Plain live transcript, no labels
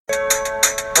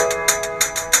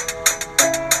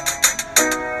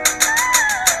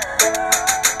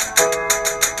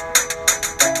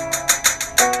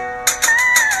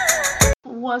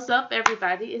What's up,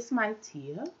 everybody? It's my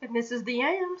Tia. And this is the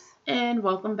Yams. And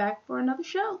welcome back for another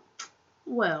show.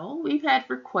 Well, we've had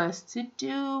requests to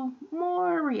do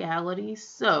more reality,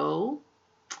 so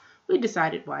we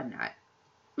decided why not.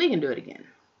 We can do it again.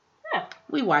 Yeah.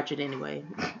 We watch it anyway.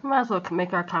 Might as well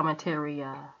make our commentary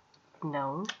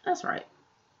known. That's right.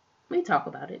 We talk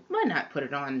about it. Why not put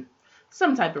it on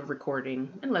some type of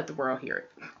recording and let the world hear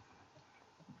it?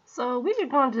 So we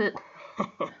just wanted to...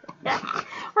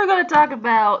 We're going to talk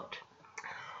about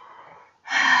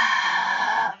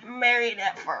Married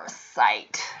at First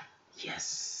Sight.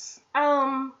 Yes.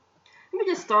 Let me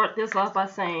just start this off by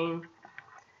saying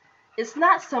it's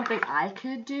not something I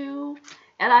could do,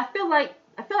 and I feel like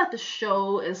the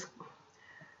show is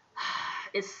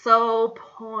so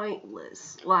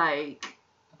pointless. Like,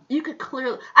 you could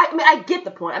clearly... I get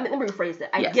the point. Let me rephrase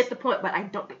that. I get the point, but I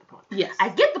don't get the point. Yes. I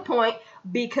get the point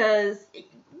because,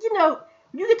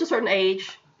 you get to a certain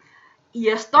age,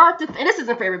 you start to... And this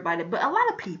isn't for everybody, but a lot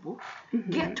of people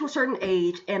get to a certain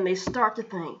age and they start to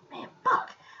think, man,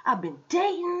 fuck, I've been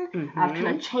dating. I'm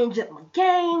trying to change up my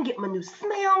game, get my new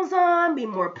smells on, be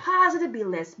more positive, be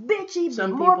less bitchy,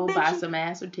 Some be more people bitchy. buy some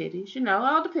ass or titties.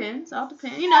 All depends.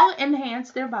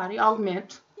 Enhance their body,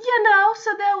 augment.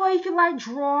 So that way you can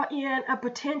draw in a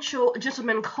potential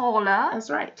gentleman caller. That's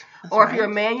right. Or if you're a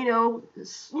man,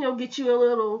 get you a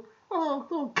little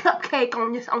cupcake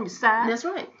on your side. That's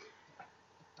right.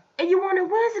 And you wonder,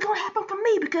 when is it gonna happen for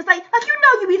me? Because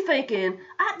you be thinking,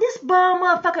 this bum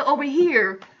motherfucker over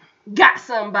here got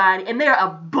somebody, and they're a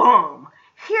bum.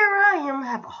 Here I am,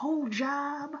 have a whole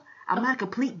job. I'm not a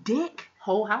complete dick.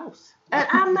 Whole house. And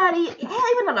I'm not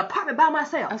even an apartment by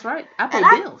myself. That's right. I pay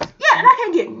bills. And I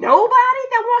can't get nobody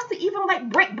that wants to even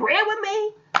break bread with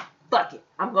me. Fuck it.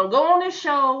 I'm gonna go on this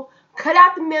show, cut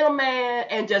out the middleman,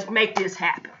 and just make this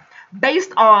happen.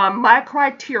 Based on my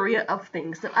criteria of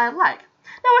things that I like.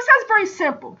 Now, it sounds very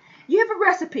simple. You have a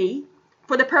recipe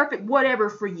for the perfect whatever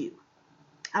for you.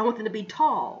 I want them to be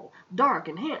tall, dark,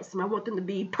 and handsome. I want them to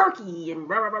be perky and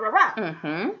rah, rah, rah, rah, rah.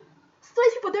 Mm-hmm. So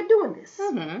these people, they're doing this.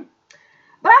 Mm-hmm.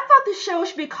 But I thought this show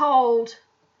should be called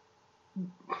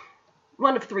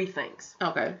one of three things.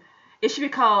 Okay. It should be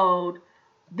called,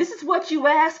 this is what you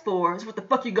asked for, this is what the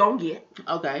fuck you're gonna get.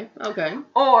 Okay.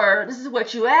 Or, this is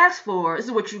what you asked for, this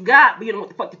is what you got, but you don't know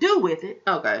what the fuck to do with it.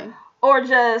 Okay. Or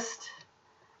just,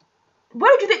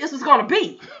 what did you think this was gonna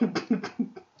be?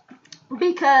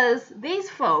 Because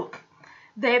these folk,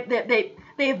 they've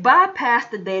bypassed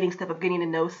the dating step of getting to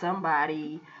know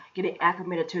somebody, getting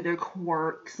acclimated to their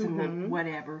quirks and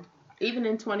whatever. Even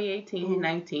in 2018,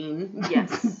 19.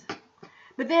 Yes.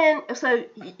 But then, so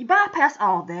you bypass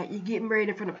all that. You get married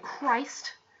in front of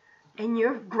Christ and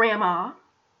your grandma,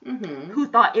 who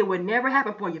thought it would never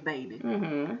happen for you, baby.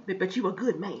 But you a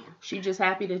good man. She just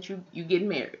happy that you getting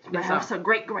married. You have some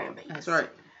great grandbabies. That's right.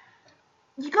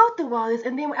 You go through all this,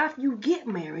 and then after you get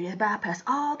married, you bypass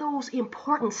all those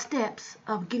important steps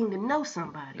of getting to know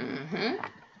somebody.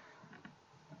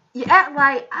 You act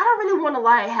like, I don't really want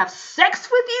to have sex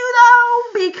with you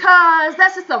though, because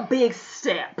that's just a big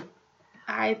step.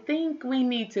 I think we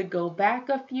need to go back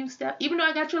a few steps. Even though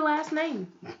I got your last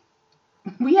name,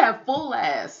 we have full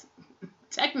ass,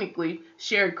 technically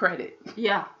shared credit.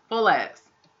 Yeah, full ass.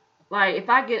 If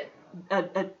I get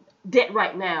a debt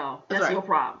right now, that's right. your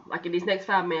problem. In these next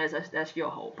 5 minutes, that's your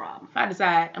whole problem. If I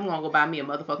decide I'm gonna go buy me a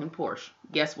motherfucking Porsche,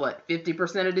 guess what?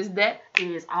 50% of this debt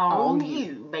is on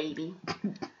you, baby.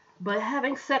 But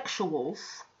having sexuals,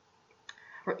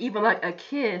 or even a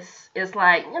kiss, is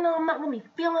I'm not really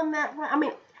feeling that right. I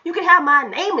mean, you can have my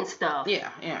name and stuff. Yeah.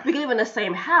 We can live in the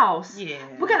same house. Yeah.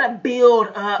 We gotta build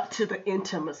up to the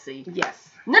intimacy.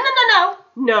 Yes.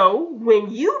 No.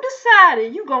 When you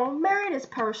decided you gonna marry this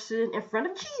person in front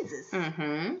of Jesus,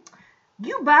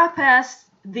 you bypass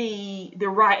the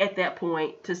right at that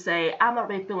point to say, I'm not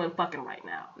really feeling fucking right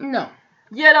now. No.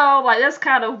 That's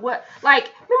kind of what, remember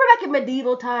back in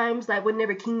medieval times,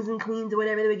 whenever kings and queens or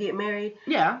whatever, they would get married?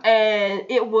 Yeah. And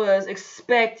it was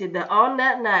expected that on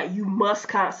that night, you must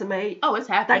consummate. Oh, it's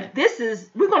happening.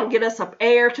 We're going to get us an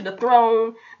heir to the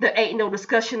throne. There ain't no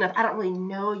discussion of, I don't really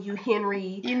know you,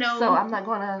 Henry. So I'm not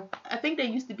going to. I think they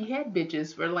used to behead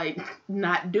bitches for,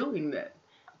 not doing that.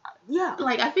 Yeah.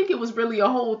 I think it was really a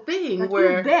whole thing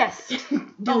where... You best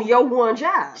do your one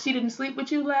job. She didn't sleep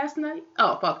with you last night?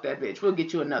 Oh, fuck that bitch. We'll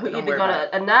get you another. We're either going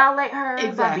to annihilate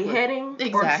her by beheading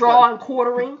or draw and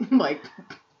quartering.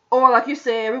 Or, like you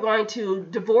said, we're going to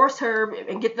divorce her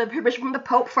and get the permission from the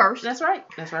Pope first. That's right.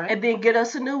 And then get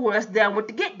us a new one that's down with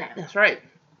the get down. That's right.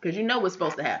 Because you know what's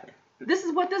supposed to happen. This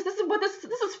is what this is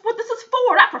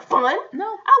for, not for fun. No.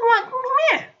 I want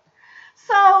men.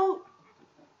 So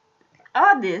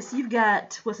On this, you've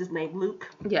got, what's his name, Luke?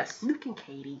 Yes. Luke and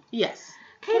Katie. Yes.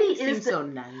 Katie seems so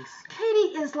nice.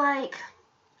 Katie is like,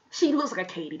 she looks like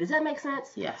a Katie. Does that make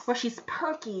sense? Yes. Where she's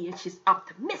perky and she's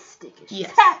optimistic and she's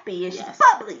Yes. happy and she's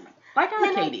bubbly. Like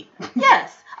our Katie.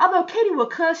 Yes. Although Katie will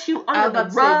cuss you I under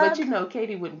was the about to rug. say, but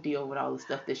Katie wouldn't deal with all the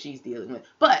stuff that she's dealing with.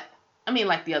 But, I mean,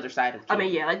 like the other side of Katie. I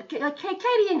mean, yeah, like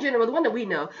Katie in general, the one that we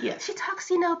know. Yes. She talks,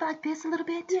 like this a little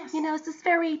bit. Yes. It's this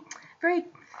very, very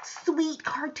sweet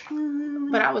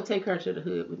cartoon. But I would take her to the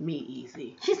hood with me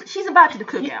easy. She's about to the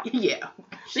cookout. Yeah.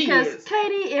 She because is.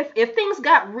 Katie, if things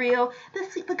got real,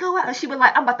 let's see, but go out, and she would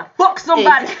like, I'm about to fuck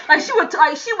somebody.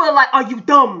 Exactly. She would like, are you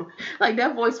dumb? Like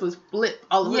that voice was flipped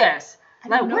all the way. Yes. I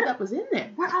didn't know that was in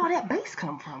there. Where all that bass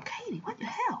come from, Katie? What the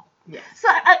hell? Yes. So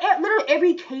literally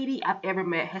every Katie I've ever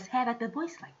met has had like the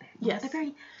voice like that. Yes. The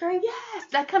very, very. Yes,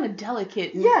 that kind of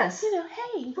delicate. And, Yes.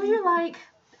 Hey. Where you're like,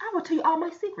 I will tell you all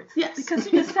my secrets. Yes. Because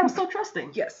you just sound so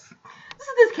trusting. Yes. This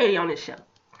is this Katie on this show.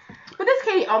 But this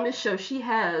Katie on this show, she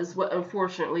has what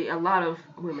unfortunately a lot of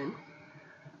women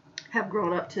have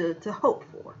grown up to hope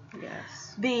for.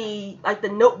 Yes. The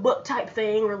Notebook type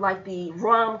thing, or like the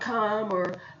rom-com,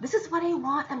 or this is what I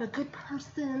want. I'm a good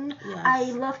person. Yes. I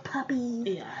love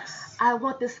puppies. Yes. I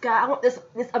want this guy. I want this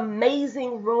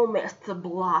amazing romance to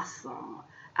blossom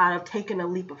out of taking a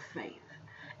leap of faith.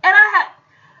 And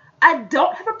I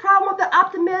don't have a problem with the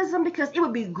optimism because it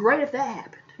would be great if that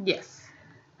happened. Yes.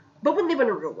 But we live in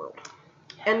the real world,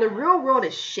 and the real world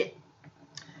is shit.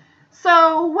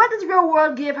 So what does the real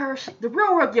world give her? The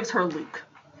real world gives her Luke.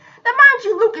 Now, mind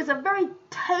you, Luke is a very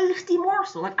tasty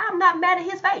morsel. Like, I'm not mad at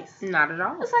his face. Not at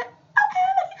all. It's like, okay,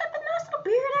 look, you got the nice little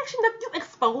beard action. Look, you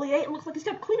exfoliate. It looks like he's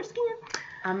got cleaner skin.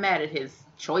 I'm mad at his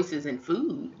choices in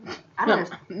food. I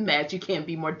don't I'm mad you can't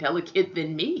be more delicate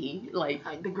than me. Like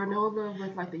the granola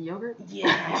with like the yogurt.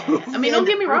 Yeah. I mean, don't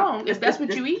get me wrong. If that's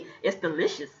what you eat, it's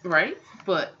delicious. Right?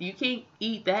 But you can't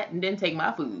eat that and then take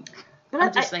my food. But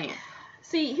I'm just saying.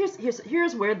 See,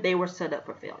 here's where they were set up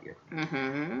for failure.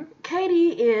 Mm-hmm.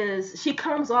 Katie she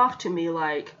comes off to me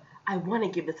like, I want to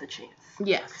give this a chance.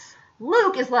 Yes.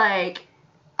 Luke is like,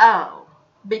 oh,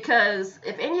 because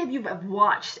if any of you have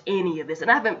watched any of this,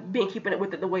 and I haven't been keeping it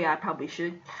with it the way I probably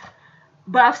should,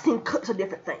 but I've seen clips of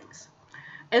different things.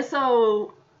 And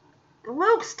so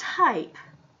Luke's type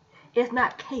is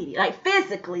not Katie. Like,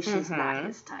 physically, she's not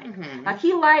his type. Mm-hmm. Like,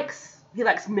 he likes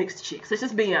mixed chicks. Let's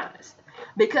just be honest.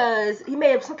 Because he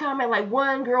made some comment like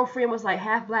one girlfriend was like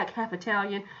half black, half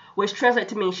Italian, which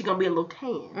translates to mean she's gonna be a little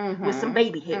tan with some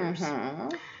baby hairs. Mm-hmm.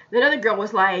 The other girl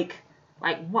was like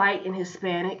white and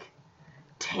Hispanic,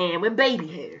 tan with baby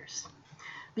hairs.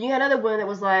 Then you had another one that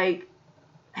was like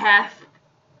half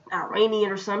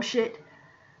Iranian or some shit,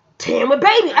 tan with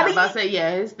baby. I was about to say,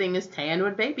 yeah, his thing is tan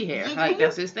with baby hair. Like,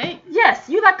 that's his thing. Yes,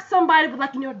 you like somebody with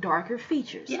like, darker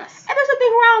features. Yes. And there's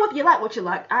nothing wrong with you like what you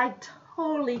like. I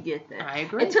totally get that. I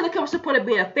agree. Until it comes to the point of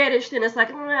being a fetish, then it's like,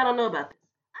 I don't know about this.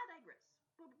 I digress.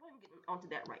 We're getting onto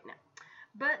that right now.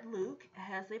 But Luke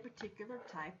has a particular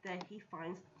type that he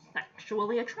finds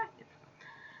sexually attractive.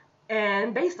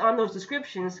 And based on those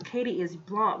descriptions, Katie is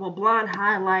blonde. Well, blonde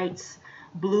highlights,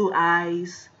 blue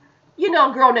eyes.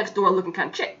 Girl next door looking kind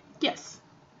of chick. Yes.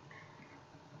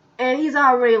 And he's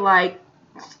already like,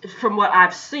 from what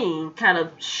I've seen, kind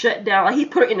of shut down. Like, he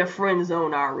put her in the friend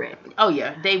zone already. Oh,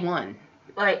 yeah. Day one.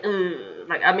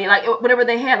 Whenever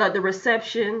they had, like, the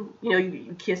reception,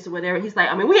 you kiss or whatever, he's like,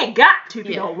 I mean, we ain't got to if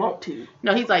you don't want to.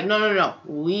 No, he's like, no.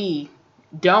 We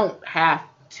don't have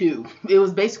to. It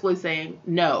was basically saying,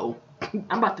 no.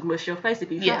 I'm about to mush your face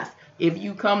if you try. Yes. If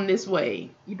you come this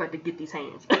way. You about to get these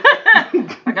hands.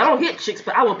 Like, I don't hit chicks,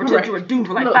 but I will pretend you're a dude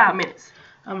for, 5 minutes.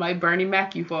 I might Bernie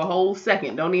Mac you for a whole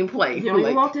second. Don't even play. You don't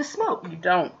even want this smoke. You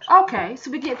don't. Okay,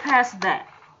 so we get past that.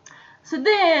 So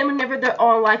then, whenever they're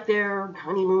on, like, their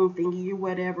honeymoon thingy or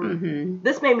whatever,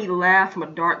 this made me laugh from a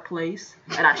dark place,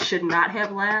 and I should not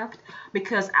have laughed,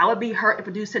 because I would be hurt if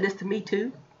a dude said this to me,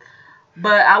 too.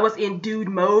 But I was in dude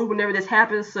mode whenever this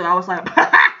happens, so I was like,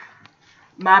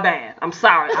 my bad. I'm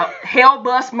sorry. Hell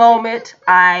bust moment.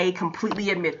 I completely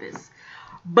admit this.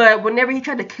 But whenever he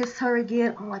tried to kiss her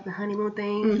again on, like, the honeymoon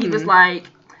thing, he was like,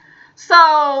 so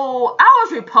I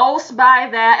was repulsed by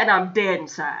that, and I'm dead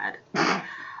inside.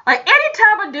 Like,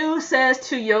 anytime a dude says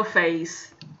to your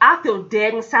face, I feel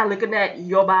dead inside looking at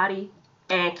your body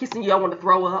and kissing you, I want to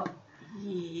throw up.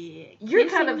 Yeah. You're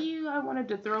Kissing kind of you, I wanted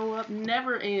to throw up,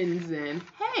 never ends in,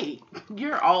 hey,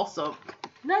 you're awesome.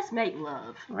 Let's make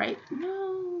love. Right?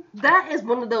 No. That is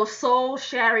one of those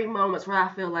soul-shattering moments where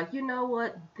I feel like, you know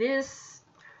what? This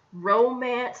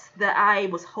romance that I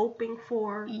was hoping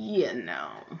for. Yeah, no.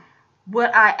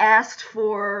 What I asked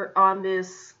for on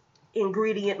this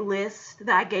ingredient list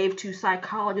that I gave to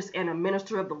psychologists and a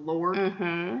minister of the Lord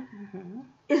Mm-hmm.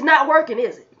 is not working,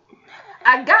 is it?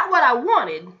 I got what I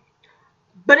wanted,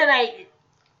 but it ain't.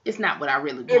 It's not what I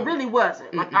really wanted. It really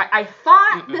wasn't. Like Mm-mm. I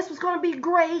thought Mm-mm. this was gonna be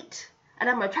great, and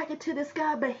I'm attracted to this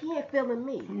guy, but he ain't feeling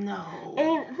me. No.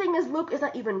 And the thing is, Luke is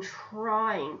not even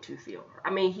trying to feel her.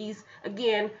 I mean, he's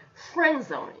again friend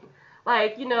zoning.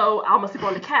 Like, you know, I almost sleep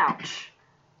on the couch.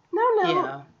 No,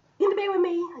 Yeah. in the bed with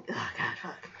me. Like, oh God,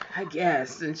 fuck. I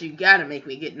guess, since you gotta make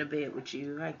me get in the bed with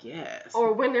you, I guess.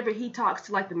 Or whenever he talks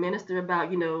to like the minister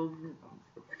about, you know,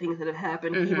 things that have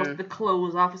happened, he wants to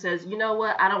close off and says, you know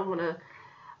what, I don't want to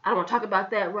talk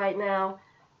about that right now.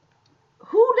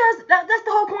 Who does that? That's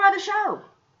the whole point of the show,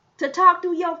 to talk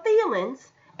through your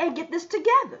feelings and get this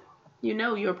together. You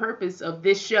know your purpose of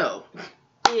this show.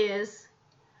 Is,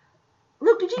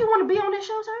 Luke, did you want to be on this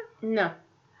show, sir? No.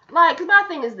 Like, 'cause my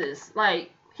thing is this,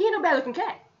 like, he ain't no bad looking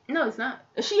cat, No, it's not.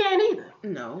 and she ain't either.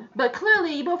 No. But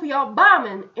clearly, both of y'all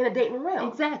bombing in a dating realm.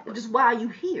 Exactly. Which is why you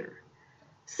here.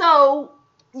 So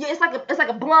yeah, it's like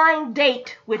a blind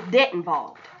date with debt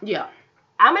involved. Yeah.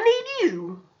 I'm gonna need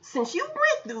you, since you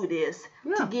went through this,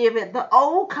 Yeah. to give it the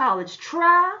old college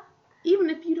try. Even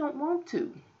if you don't want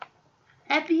to.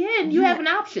 At the end, you Yeah. have an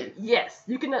option. Yes,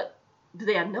 you can. Do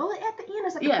they annul it at the end?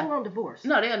 It's like Yeah. a full-on divorce.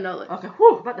 No, they'll know it. Okay.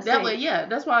 Whew. About to That say. way, yeah.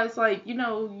 That's why it's like, you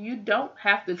know, you don't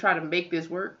have to try to make this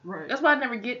work. Right. That's why I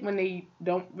never get when they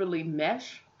don't really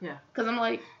mesh. Yeah. Because I'm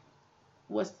like,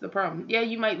 what's the problem? Yeah,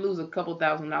 you might lose a couple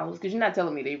 $1,000s because you're not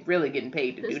telling me they're really getting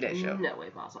paid to do that show. No way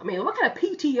possible. I mean, what kind of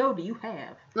PTO do you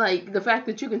have? Like, the fact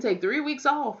that you can take 3 weeks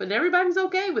off and everybody's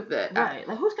okay with that. Right.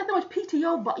 Like, who's got that much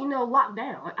PTO, but locked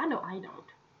down? Like, I know I don't.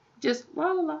 Just,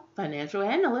 financial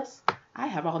analyst. I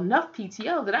have enough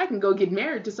PTO that I can go get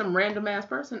married to some random ass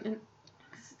person. And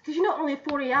Because only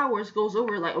 40 hours goes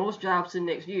over like most jobs in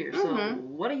next year. So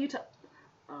what are you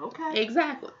Okay.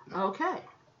 Exactly. Okay.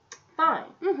 Fine.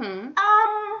 Mm-hmm.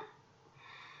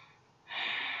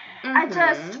 I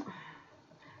just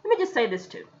let me just say this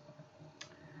too.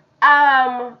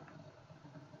 I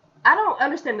don't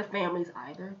understand the families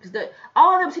either, because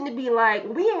all of them seem to be like,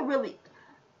 we ain't really.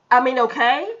 I mean,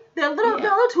 okay, they're a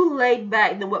little too laid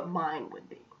back than what mine would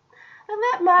be. And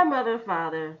let my mother and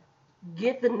father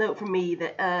get the note from me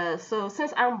that so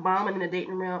since I'm bombing in the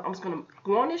dating realm, I'm just gonna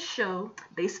go on this show.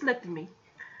 They selected me.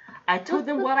 I told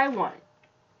them what I wanted.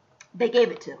 They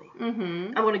gave it to me.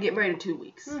 Mm-hmm. I'm gonna get married in 2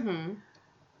 weeks. Mm-hmm.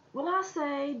 Will I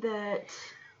say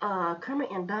that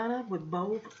Kermit and Donna would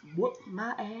both whoop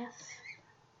my ass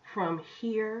from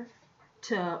here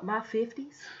to my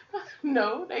 50s?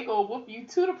 No, they gonna whoop you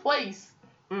to the place.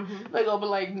 Mm-hmm. They gonna be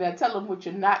like, now tell them what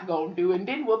you're not gonna do, and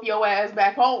then whoop your ass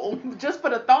back home just for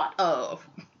the thought of.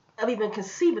 Of even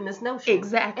conceiving this notion.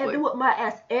 Exactly. And they whoop my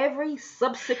ass every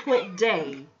subsequent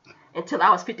day until I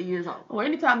was 50 years old. Or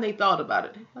anytime they thought about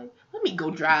it, they're like, let me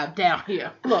go drive down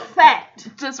here. Look, Fact.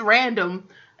 just random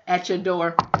at your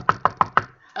door.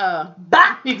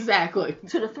 Bah! Exactly.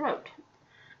 To the throat.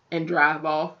 And drive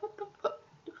off. What the fuck?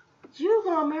 You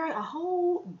gonna marry a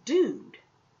whole dude.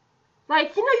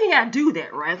 Like, you gotta do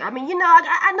that, right? I mean,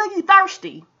 I know you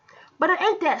thirsty, but it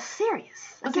ain't that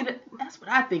serious. But see, that's what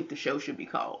I think the show should be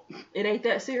called. It ain't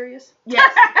that serious?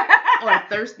 Yes. Or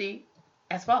thirsty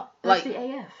as fuck. Thirsty Like,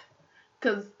 AF.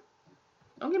 because,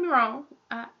 don't get me wrong,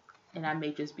 I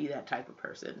may just be that type of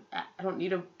person. I don't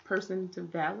need a person to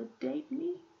validate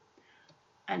me.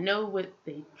 I know what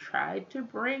they tried to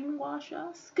brainwash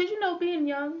us. Because, being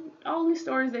young, all these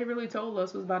stories they really told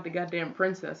us was about the goddamn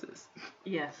princesses.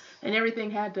 Yes. And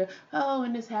everything had to,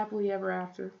 and this happily ever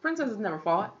after. Princesses never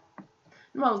fought.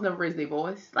 Mothers never raised their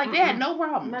voice. Like, they had no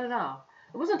problem. Not at all.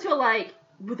 It wasn't until, like,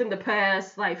 within the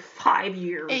past, 5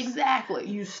 years. Exactly.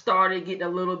 You started getting a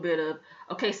little bit of,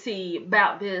 okay, see,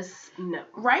 about this, no.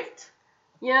 Right?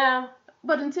 Yeah.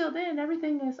 But until then,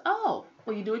 everything is,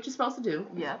 you do what you're supposed to do.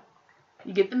 Yeah.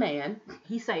 You get the man.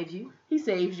 He saves you. He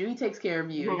saves you. He takes care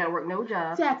of You you. ain't gotta work no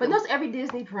job. Exactly. But notice every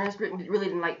Disney prince really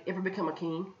didn't, ever become a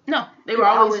king. No, they were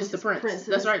always just a prince. Princess.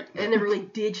 That's right. They never really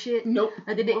did shit. Nope.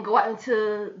 Like, they didn't go out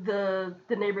into the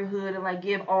neighborhood and,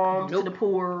 give alms to the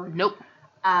poor. Nope.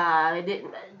 They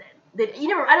didn't.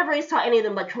 I never really saw any of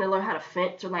them, trying to learn how to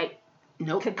fence or,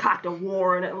 Nope. concoct a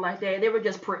war or nothing like that. They were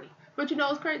just pretty. But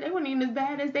it's crazy. They weren't even as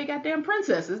bad as they goddamn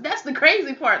princesses. That's the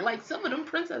crazy part. Like, some of them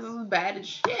princesses was bad as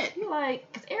shit. You're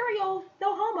like, because Ariel,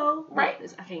 no homo. Right.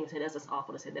 I can't even say that's just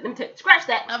awful to say that. Let me scratch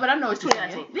that. But I know what you're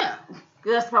saying. 2019. Yeah.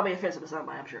 That's probably offensive to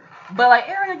somebody, I'm sure. But,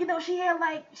 Ariel, she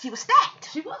had, she was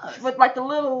stacked. She was. With, the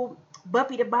little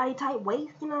Buffy the Body type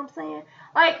waist, you know what I'm saying?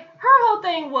 Her whole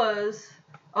thing was,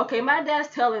 Okay, my dad's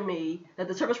telling me that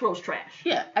the Turkish road's trash.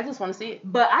 Yeah, I just want to see it.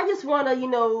 But I just want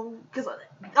to, because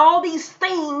all these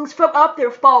things from up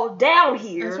there fall down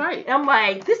here. That's right. And I'm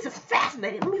like, this is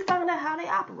fascinating. Let me find out how they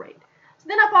operate. So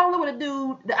then I fall in love with a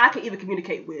dude that I can even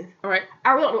communicate with. All right.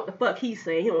 I really don't know what the fuck he's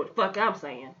saying. He don't know what the fuck I'm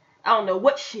saying. I don't know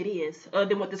what shit is, other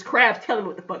than what this crab's telling me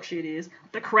what the fuck shit is.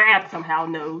 The crab somehow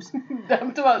knows.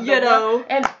 I'm talking about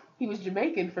and he was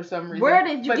Jamaican for some reason. Where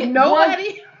did you get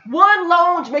nobody? One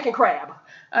lone Jamaican crab.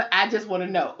 I just want to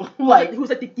know, who's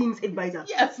like the king's advisor?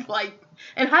 Yes,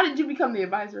 and how did you become the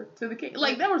advisor to the king?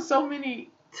 Like, there were so many.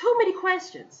 Too many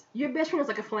questions. Your best friend is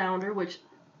like a flounder, which,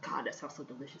 God, that sounds so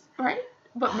delicious. Right?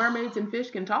 But mermaids and fish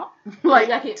can talk, to each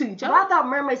other. Well, I thought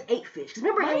mermaids ate fish. Because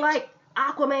remember in,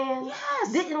 Aquaman?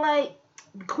 Yes. Didn't,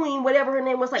 Queen, whatever her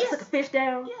name was, yes. suck a fish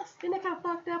down? Yes. Isn't that kind of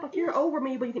fucked up? Like, yes. You're over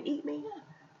me, but you can eat me?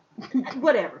 Yeah.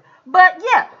 Whatever. But,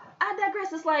 yeah, I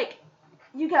digress. It's like,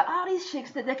 you got all these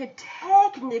chicks that could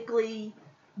technically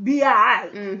be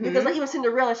alright. Mm-hmm. Because, even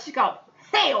Cinderella, she got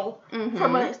hell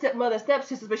from her stepmother and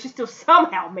stepsisters, but she still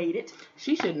somehow made it.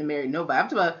 She shouldn't have married nobody. I'm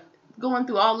talking about going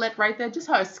through all that right there. Just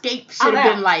her escape should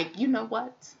have been like, you know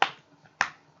what?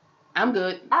 I'm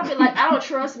good. I've been like, I don't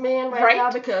trust men right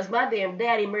now because my damn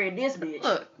daddy married this bitch.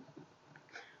 Look.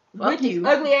 With these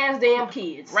ugly ass damn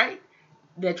kids. Right?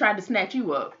 That tried to snatch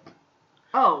you up.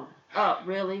 Oh,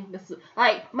 really?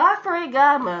 My fairy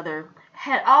godmother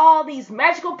had all these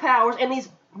magical powers and these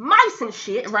mice and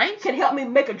shit can help me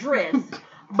make a dress.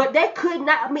 But they could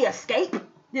not let me escape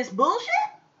this bullshit.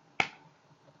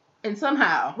 And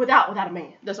somehow. Without a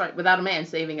man. That's right. Without a man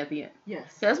saving at the end.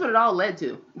 Yes. So that's what it all led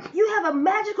to. You have a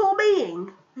magical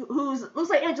being who's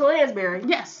looks like Angela Lansbury.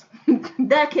 Yes.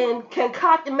 That can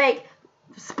concoct and make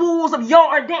spools of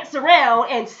yarn dance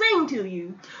around and sing to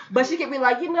you. But she can be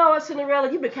like, you know what,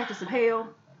 Cinderella, you've been catching some hell.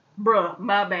 Bruh,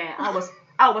 my bad.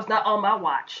 I was not on my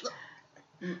watch.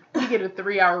 You get a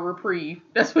 3-hour reprieve.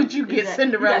 That's what you get,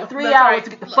 Cinderella. You got 3 hours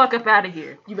to get the fuck up out of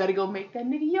here. You better go make that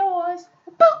nigga yours.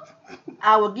 Boop.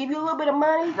 I will give you a little bit of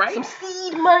money, some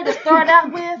seed money to start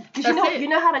out with. Because you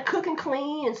know how to cook and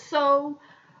clean and sew.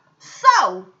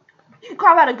 So, you can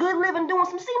carve out a good living doing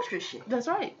some seamstress shit. That's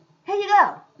right. Here you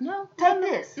go. No. Take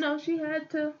this. No, she had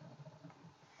to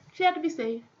be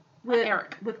safe. With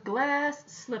Eric. With glass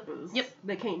slippers. Yep.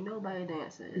 That can't nobody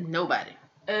dance in. Nobody.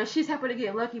 She's happy to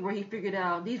get lucky where he figured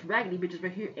out these raggedy bitches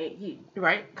right here ain't you.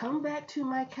 Right. Come back to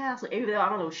my castle, even though I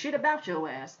don't know shit about your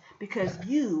ass, because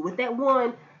you, with that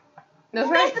one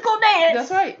mystical dance,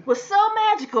 that's right, was so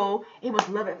magical, it was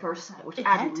love at first sight, which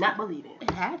I did not believe in. It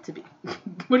had to be.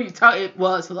 What are you talking? It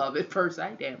was love at first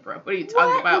sight, damn bro. What are you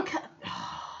talking about?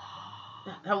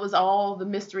 That was all the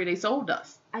mystery they sold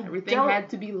us. Everything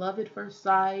had to be love at first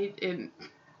sight, and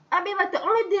I mean, the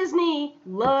only Disney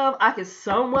love I could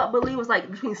somewhat believe was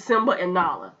between Simba and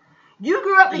Nala. You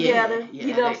grew up together,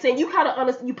 you know what I'm saying? You kind of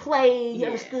understood, you played, you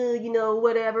understood,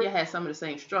 whatever. You had some of the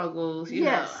same struggles, you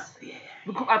know. Yeah.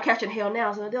 I'm catching hell now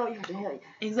as an adult, you're catching hell.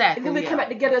 Exactly. And then we come back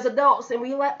together as adults and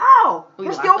we're like, oh,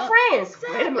 we're still friends.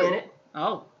 Exactly. Wait a minute.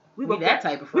 Oh. We that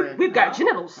type of friend. We've got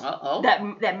genitals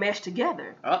that mesh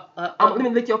together. Let me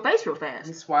lick your face real fast.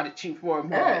 I swatted you for a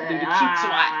moment. Do the cute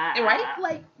swat.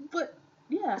 Right? But,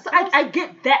 yeah. So I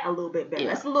get that a little bit better.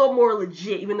 That's a little more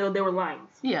legit, even though there were lines.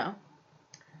 Yeah.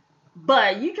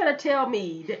 But you trying to tell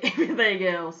me that everything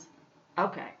else,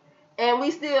 okay. And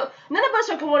we still, none of us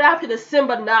are going after the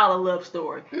Simba Nala love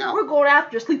story. No. We're going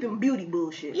after Sleeping Beauty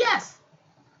bullshit. Yes.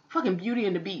 Fucking Beauty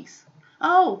and the Beast.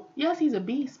 Oh, yes, he's a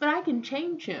beast, but I can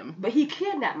change him. But he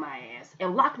kidnapped my ass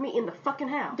and locked me in the fucking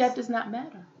house. That does not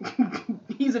matter.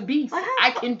 He's a beast.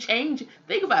 I can change.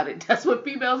 Think about it. That's what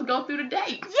females go through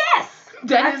today. Yes!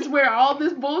 That is where all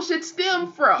this bullshit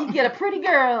stemmed from. You get a pretty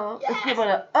girl that's giving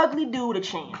an ugly dude a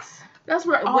chance. That's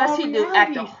where all what's he do?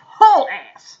 Act the whole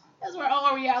ass. That's where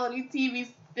all reality TV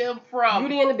stemmed from.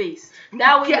 Beauty and the Beast.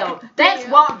 Now we know. Thanks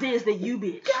Walt Disney, you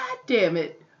bitch. God damn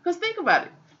it. Because think about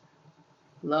it.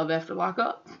 Love after lock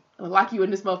up. I'll lock you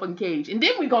in this motherfucking cage. And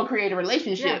then we're going to create a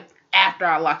relationship after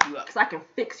I lock you up. Because I can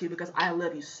fix you because I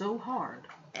love you so hard.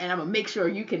 And I'm going to make sure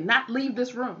you cannot leave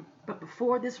this room. But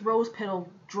before this rose petal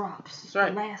drops, the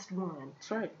last one.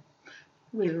 That's right.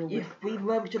 If we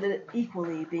love each other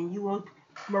equally, then you will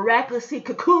miraculously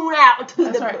cocoon out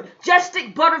to the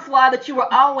majestic butterfly that you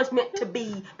were always meant to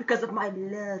be because of my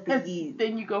love for you.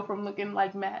 Then you go from looking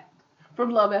like Matt from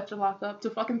Love After Lockup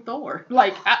to fucking Thor.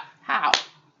 How?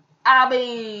 I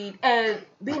mean, and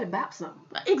being about something.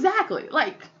 Exactly.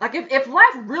 If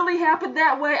life really happened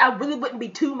that way, I really wouldn't be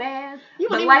too mad.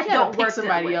 But life don't pick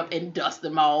somebody up and dust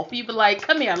them off. You'd be like,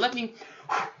 come here, let me.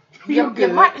 You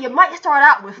might start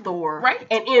out with Thor,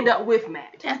 and end up with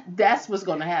Matt. That's what's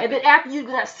gonna happen. And then after you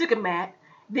got sick of Matt,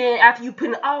 then after you put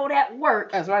in all that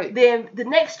work, That's right. then the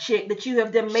next chick that you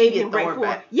have then made him great Thor for,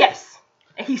 back. yes,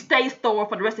 and he stays Thor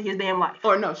for the rest of his damn life.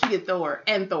 Or no, she get Thor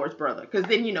and Thor's brother, because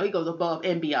then he goes above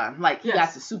and beyond. Like he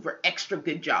got the super extra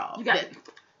good job. You got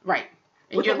right.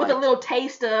 And with a little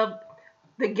taste of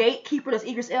the gatekeeper that's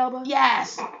Idris Elba.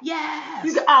 Yes.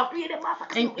 You got all three of them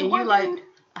motherfuckers. And you like,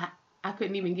 I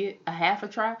couldn't even get a half a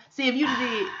try. See, if you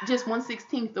did just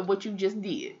 1/16 of what you just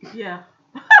did. Yeah.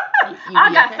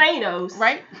 I got Thanos.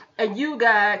 Right? And you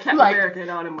got Captain America and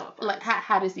all them motherfuckers. Like,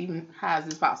 how is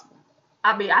this possible?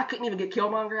 I mean, I couldn't even get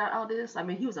Killmonger out of all this. I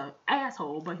mean, he was an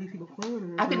asshole, but he's even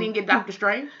funny. I couldn't even get Doctor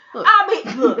Strange. Look,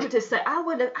 let me just say,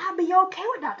 I'd be okay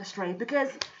with Doctor Strange because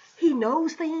he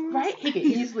knows things. Right? He can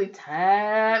easily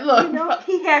time. Look. You know,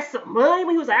 he has some money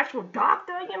when he was an actual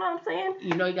doctor, you know what I'm saying?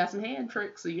 You know he got some hand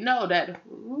tricks, so you know that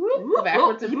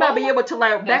backwards and might be able to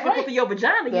like backwards with your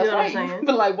vagina, you know what I'm saying?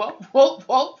 But like,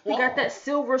 whoa. He got that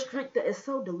silver streak that is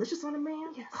so delicious on a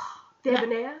man. Yes.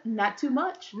 Debonair. Not too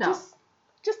much. No.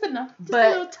 Just enough. Just but a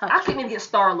little touch. I couldn't even get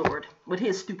Star-Lord with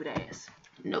his stupid ass.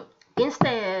 Nope.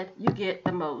 Instead, you get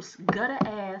the most gutter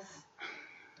ass.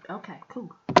 Okay,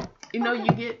 cool. You know,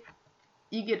 you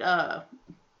get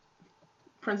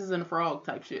Princess and the Frog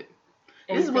type shit.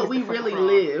 And this is what we really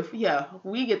live. Yeah,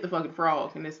 we get the fucking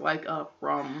frog, and it's like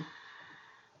from.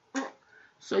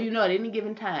 So you know, at any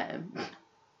given time,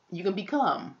 you can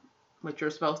become what you're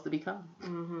supposed to become.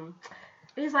 Mm-hmm.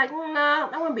 It's like, nah,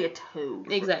 I want to be a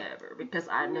toad. Exactly. Forever, because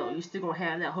I know you're still gonna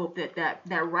have that hope that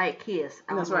right kiss.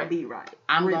 I'm gonna be right.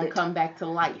 I'm gonna come back to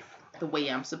life the way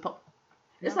I'm supposed.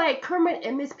 It's like Kermit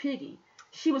and Miss Piggy.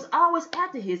 She was always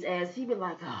after his ass. He'd be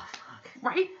like, oh fuck.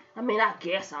 Right. I mean, I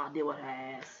guess I'll deal with her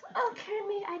ass. Oh,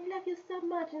 Kermit, I love you so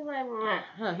much. He's like,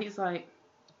 nah. He's like,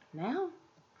 now?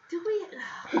 Do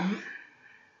we?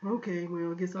 Okay,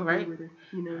 well, I guess I'll right. go with it.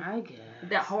 You know, I guess.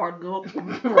 That hard gulp.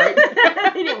 Right.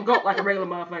 He didn't gulp like a regular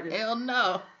motherfucker. Hell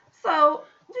no. So,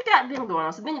 you got them going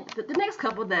on. So then the next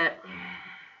couple that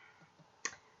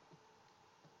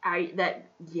I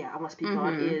want to speak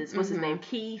on is, what's his name?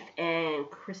 Keith and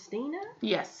Christina?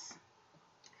 Yes.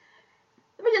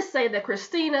 Let me just say that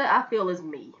Christina, I feel, is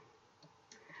me.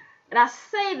 And I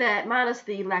say that minus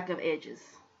the lack of edges.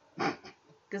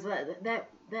 Because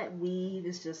that weave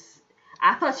is just,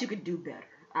 I thought you could do better.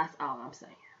 That's all I'm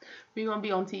saying. We're going to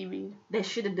be on TV. They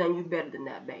should have done you better than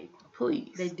that, babe.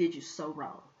 Please. They did you so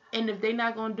wrong. And if they're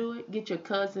not going to do it, get your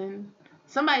cousin,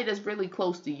 somebody that's really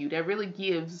close to you, that really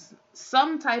gives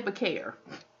some type of care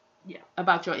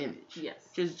about your image. Yes.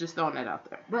 Just throwing that out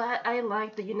there. But I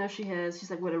like that, she's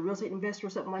like, what, a real estate investor or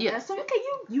something like that. So, okay,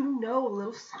 you know a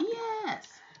little something. Yes.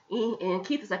 And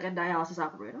Keith is like a dialysis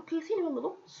operator. Okay, so you know a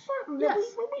little something that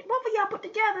Yes. we both of y'all put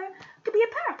together could be a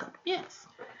power couple. Yes.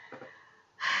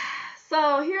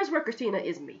 So here's where Christina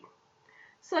is me.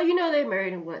 So they're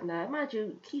married and whatnot. Mind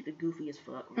you, Keith is goofy as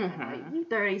fuck. Man. Like, you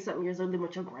 30-something years old living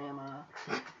with your grandma.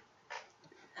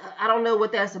 I don't know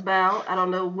what that's about. I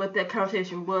don't know what that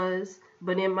conversation was.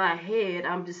 But in my head,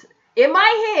 I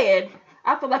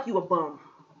feel like you a bum.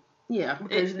 Yeah.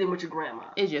 Because you're living with your grandma.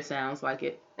 It just sounds like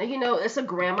it. And it's a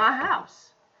grandma house.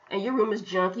 And your room is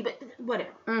junky, but whatever.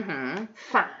 Mm-hmm.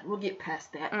 Fine, we'll get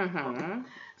past that. Mm-hmm.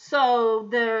 So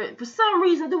they're, for some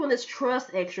reason, doing this trust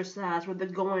exercise where they're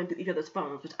going through each other's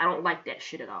phones, which I don't like that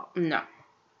shit at all. No.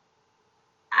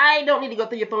 I don't need to go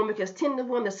through your phone because 10 to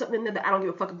 1, there's something in there that I don't give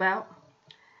a fuck about.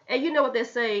 And you know what they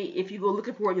say, if you go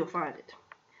looking for it, you'll find it.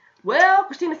 Well,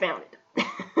 Christina found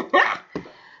it.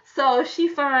 So she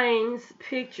finds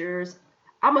pictures.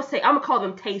 I'm gonna call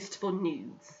them tasteful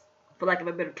nudes, for lack of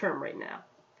a better term right now.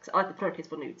 I like the term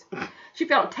tasteful nudes. She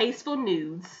found tasteful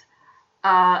nudes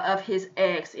of his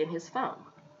ex in his phone.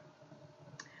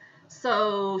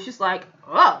 So she's like,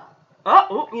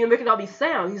 making all these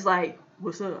sounds. He's like,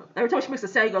 what's up? Every time she makes a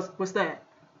sound, he goes, what's that?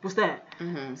 What's that?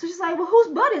 Mm-hmm. So she's like, well, whose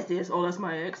butt is this? Oh, that's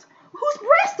my ex. Whose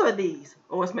breasts are these?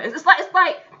 Oh, it's my ex. It's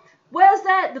like, where's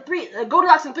that? The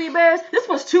Goldilocks and Three Bears? This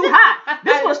one's too hot.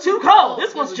 This one's too cold.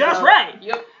 This one's just right.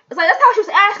 Yep. It's like, that's how she was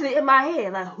asking it in my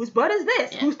head. Like, whose butt is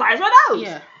this? Yeah. Whose thighs are those?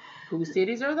 Yeah. Whose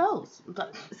titties are those?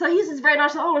 So he's just very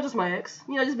nonchalant. Oh, it's just my ex.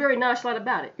 Just very nonchalant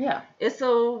about it. Yeah. And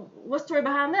so, what's the story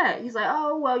behind that? He's like,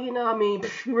 oh, well,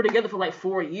 we were together for like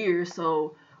 4 years,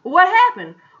 so what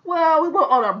happened? Well, we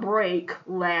went on a break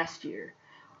last year.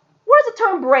 What does the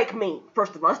term break mean?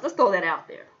 First of all, let's throw that out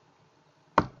there.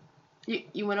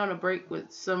 You went on a break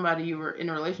with somebody you were in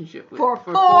a relationship with for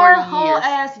 4 whole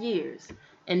ass years.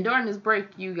 And during this break,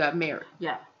 you got married.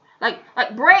 Yeah. Like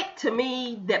break to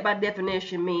me, that by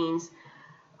definition means,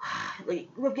 like,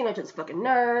 we're getting on each other's fucking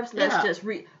nerves. Let's just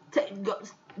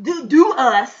do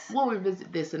us, We'll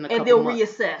revisit this in a and couple they'll months.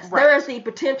 reassess. Right. There is the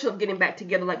potential of getting back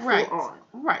together, like Right. full on.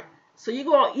 Right. So you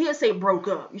didn't say broke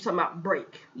up. You're talking about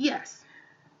break. Yes.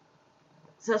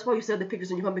 So that's why you still have the pictures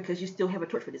in your phone, because you still have a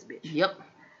torch for this bitch. Yep.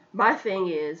 My thing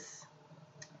is,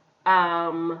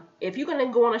 if you're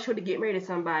gonna go on a show to get married to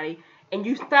somebody and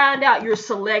you find out you're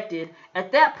selected,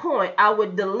 at that point I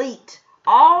would delete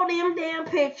all them damn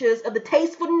pictures of the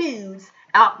tasteful nudes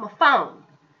out my phone.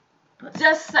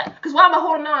 Just say, because why am I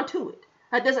holding on to it?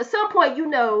 Like, there's at some point, you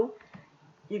know,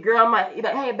 your girl might be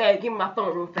like, hey babe, give me my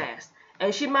phone real fast,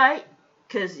 and she might.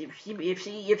 Because if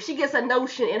she gets a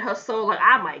notion in her soul like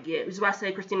I might get, which is why I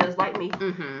say Christina's like me,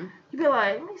 Mm-hmm. you be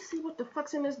like, let me see what the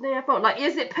fuck's in this damn phone. Like,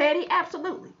 is it petty?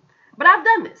 Absolutely. But I've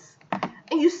done this.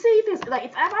 And you see things, like,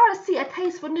 if I were to see a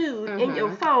tasteful nude in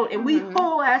your phone and we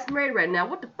whole ass married right now,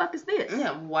 what the fuck is this?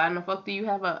 Yeah, why in the fuck do you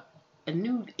have a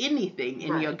nude anything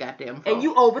in your goddamn phone? And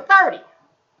you over 30.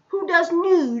 Who does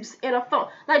nudes in a phone?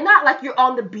 Like, not like you're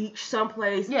on the beach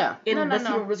someplace. Yeah. And the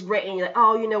scene was great and you're like,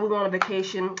 oh, you know, we went on a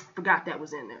vacation. Forgot that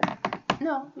was in there.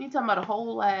 No, you talking about a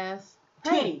whole ass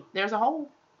Titty. Hey, there's a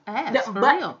whole ass, for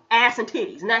but real. ass and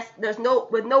titties. And there's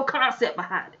no concept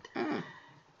behind it. Mm.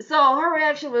 So her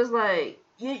reaction was like,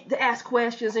 to ask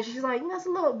questions, and she's like, you know, it's a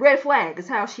little red flag, is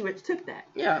how she took that.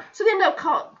 Yeah. So they ended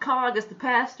up calling us the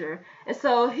pastor, and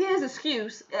so his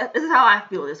excuse, this is how I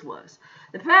feel this was.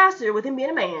 The pastor, with him being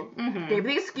a man, gave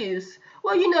the excuse,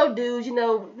 well, you know, dudes, you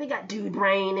know, they got dude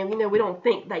brain, and, you know, we don't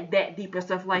think like that deep and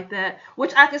stuff like that,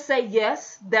 which I could say,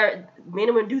 yes, men and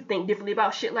women do think differently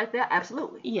about shit like that,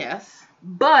 absolutely. Yes.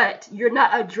 But you're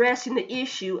not addressing the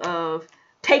issue of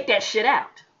take that shit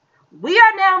out. We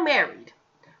are now married.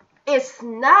 It's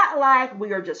not like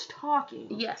we are just talking.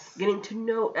 Yes. Getting to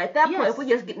know. At that point, if we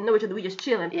just get to know each other, we just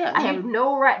chilling. Yeah, I have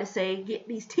no right to say, get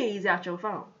these titties out your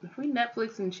phone. If we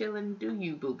Netflix and chilling, do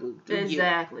you, boo-boo. Do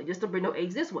Exactly. Just don't bring no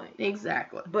eggs this way.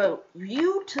 Exactly. But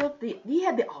you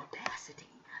had the audacity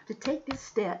to take this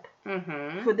step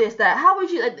Mm-hmm. for this, that. How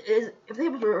would you, if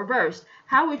it was reversed,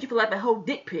 how would you feel like a whole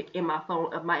dick pic in my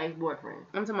phone of my ex-boyfriend?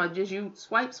 I'm talking about just you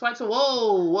swipe, so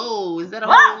whoa, is that a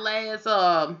What? whole ass,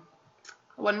 I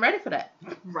wasn't ready for that.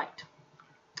 Right.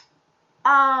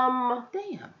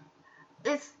 Damn.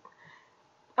 It's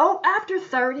after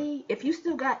 30, if you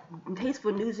still got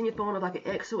tasteful news in your phone of like an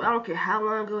ex who I don't care how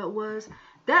long ago it was,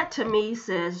 that to me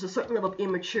says there's a certain level of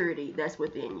immaturity that's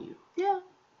within you. Yeah.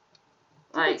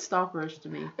 It's Like, a bit stalkerish to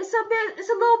me. it's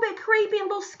a little bit creepy and a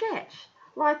little sketch.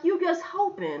 Like, you just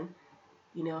hoping,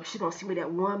 you know, she's gonna send me that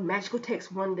one magical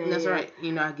text one day. That's right.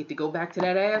 You know, I get to go back to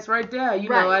that ass right there. You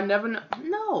Right. know, I never know.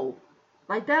 No.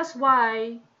 Like, that's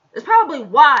why, it's probably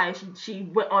why she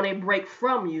went on a break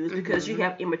from you, is because you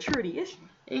have immaturity issues.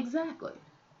 Exactly.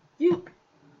 You,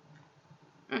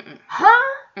 Mm-mm.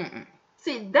 huh? Mm-mm.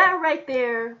 See, that right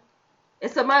there,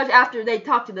 and so much after they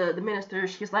talked to the minister,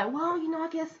 she's like, well, you know, I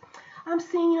guess I'm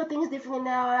seeing, you know, things differently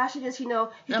now. I should just, you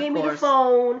know, he Of gave me the course.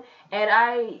 phone, and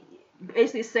I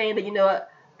basically saying that, you know,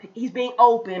 he's being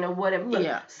open or whatever. Look,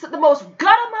 Yeah. so the most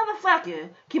gutter motherfucker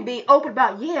can be open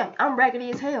about, yeah, I'm raggedy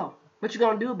as hell. What you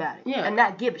gonna do about it? Yeah. And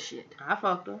not give a shit. I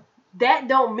fucked her. That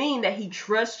don't mean that he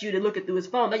trusts you to look it through his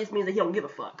phone. That just means that he don't give a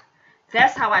fuck.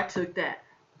 That's how I took that.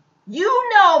 You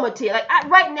know, Mattia, like,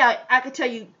 right now, I can tell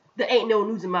you there ain't no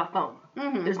news in my phone.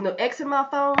 Mm-hmm. There's no X in my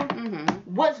phone.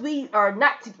 Mm-hmm. Once we are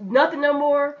nothing no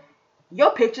more,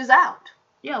 your picture's out.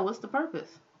 Yeah, what's the purpose?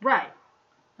 Right.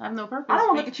 I have no purpose. I don't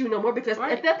want to look at you no more because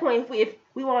Right. at that point, if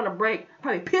we were on a break,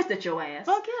 probably pissed at your ass.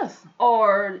 Fuck yes.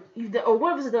 Or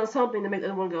one of us has done something to make the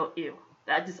other one go, ew.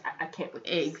 I can't with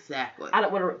this. Exactly. I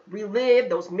don't want to relive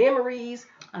those memories.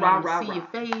 I don't want to see your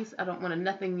face. I don't want to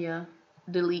nothing you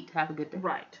delete. Have a good day.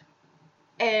 Right.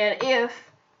 And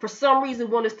if for some reason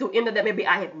one is still in there that maybe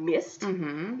I have missed,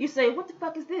 Mm-hmm. you say, what the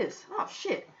fuck is this? Oh,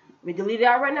 shit. Let me delete it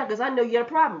out right now because I know you had a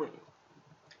problem with it.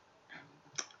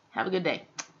 Have a good day.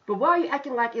 But why are you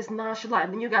acting like it's nonchalant?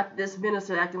 And then you got this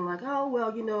minister acting like, oh,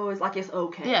 well, you know, it's like it's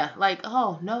okay. Yeah, like,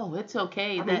 oh, no, it's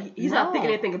okay. I mean, he's not thinking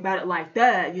anything about it like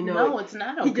that, you know. No, it's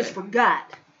not okay. He just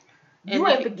forgot. And You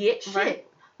ain't they- forget shit. right.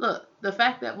 Look, the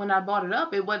fact that when I brought it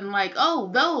up, it wasn't like,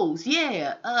 oh, those,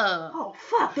 yeah, Oh,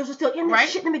 fuck. Those are still in this right?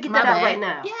 shit. Let me get My that out bad. right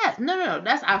now. Yes, no,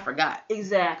 that's I forgot.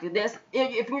 Exactly. That's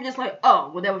if you're just like,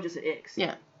 oh, well, that was just an ex.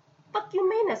 Yeah. Fuck you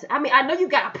mean that's? I mean, I know you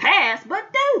got a pass, but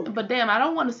dude. But damn, I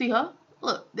don't want to see her.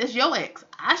 Look, that's your ex.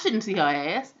 I shouldn't see her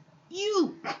ass.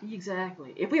 You.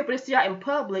 Exactly. If we happen to see her in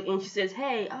public and she says,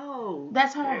 hey, oh.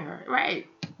 That's her, right?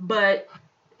 But,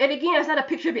 and again, it's not a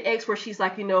picture of your ex where she's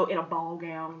like, you know, in a ball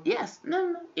gown. Yes,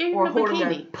 no, in Or a holding a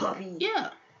bikini. puppy. Yeah,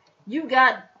 You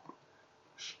got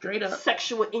straight up.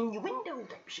 sexual innuendo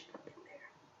type shit up in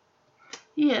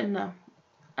there. Yeah, no.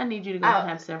 I need you to go and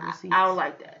have several seats. I don't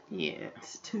like that. Yeah.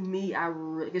 To me, I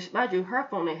really, because mind you, her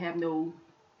phone didn't have no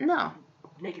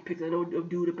naked picture, no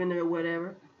dude up in there or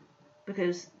whatever,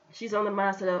 because she's on the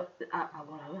mindset of I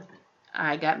want a husband.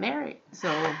 I got married,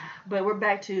 so. But we're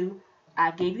back to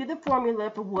I gave you the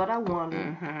formula for what I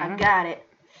wanted. I got it.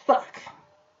 Fuck.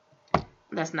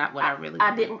 That's not what I really.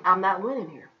 I'm not winning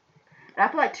here. And I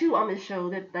feel like too on this show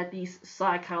that these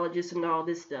psychologists and all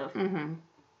this stuff,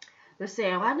 they're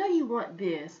saying, well, I know you want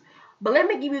this, but let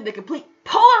me give you the complete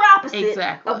polar opposite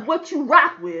of what you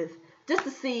rock with, just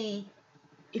to see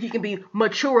if you can be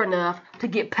mature enough to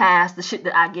get past the shit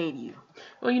that I gave you.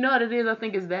 Well, you know what it is, I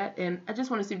think, is that, and I just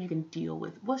want to see if you can deal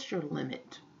with, what's your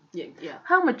limit? Yeah.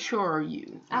 How mature are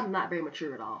you? I'm not very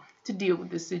mature at all. To deal with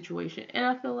this situation. And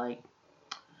I feel like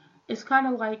it's kind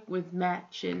of like with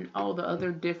Match and all the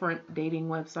other different dating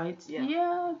websites.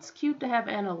 Yeah, it's cute to have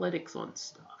analytics on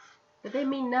stuff. But they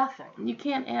mean nothing. You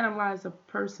can't analyze a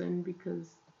person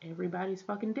because everybody's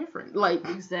fucking different. Like,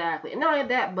 exactly. And not only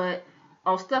that, but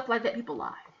on stuff like that, people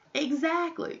lie.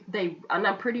 Exactly. And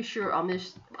I'm pretty sure on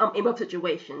this, in both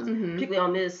situations, particularly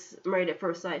on this Married at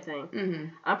First Sight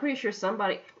thing, I'm pretty sure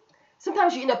sometimes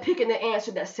you end up picking the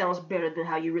answer that sounds better than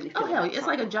how you really feel. Oh, hell, it's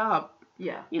like a job.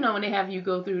 Yeah. You know, when they have you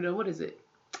go through the, what is it?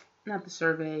 Not the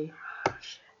survey. Oh,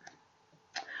 shit.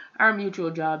 Our mutual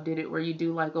job did it where you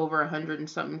do like over 100 and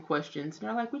something questions. And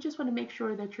they're like, we just want to make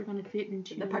sure that you're going to fit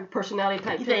into the personality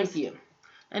type. Thank you.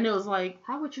 And it was like,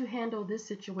 how would you handle this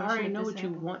situation? I already know what you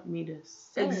want me to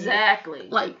say. Exactly.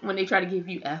 Like when they try to give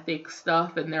you ethics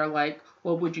stuff and they're like,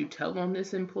 well, would you tell on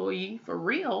this employee? For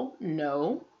real?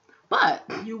 No. But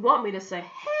you want me to say,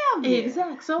 hell yeah.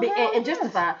 Exactly. So and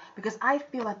justify, because I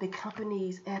feel like the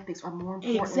company's ethics are more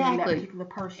important than that particular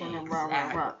person. And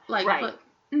rah. Like, right. But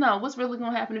no, what's really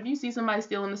going to happen if you see somebody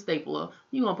stealing a stapler?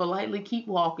 You're going to politely keep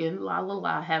walking, la la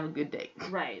la, have a good day.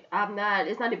 Right.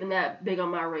 It's not even that big on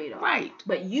my radar. Right.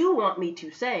 But you want me to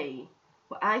say,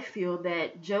 well, I feel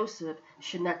that Joseph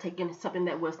should not take in something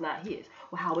that was not his.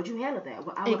 Well, how would you handle that?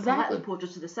 Well, I would politely pull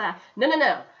just to the side. No.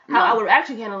 How I would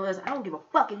actually handle this, I don't give a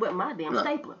fuck. It wasn't my damn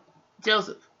stapler.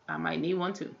 Joseph, I might need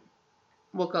one too.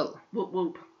 What color? Whoop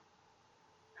whoop.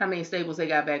 How many staples they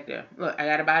got back there? Look, I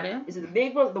gotta buy them. Is it the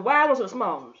big ones, the wide ones, or the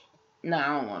small ones? No, I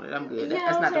don't want it. I'm good. You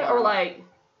That's not the one. Or like,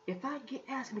 if I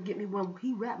ask him to get me one, will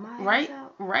he wrap my ass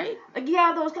out? Right. Like, you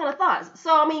have those kind of thoughts.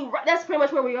 So I mean, that's pretty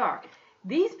much where we are.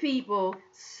 These people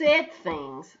said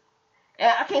things.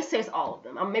 I can't say it's all of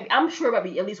them. I'm sure it might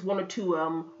be at least one or two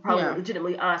probably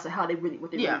legitimately honest of how they really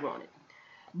really wanted.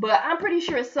 But I'm pretty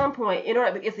sure at some point, in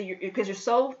order because you're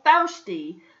so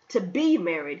thirsty to be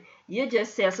married, you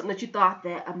just said something that you thought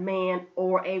that a man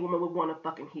or a woman would want to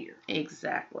fucking hear.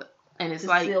 Exactly. And it's to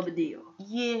like seal the deal.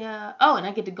 Yeah. Oh, and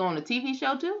I get to go on a TV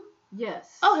show too?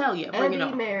 Yes. Oh, hell yeah. Bring and it be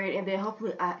on. married, and then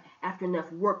hopefully after enough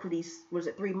work for these,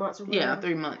 3 months or whatever? Yeah,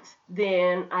 3 months.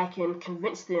 Then I can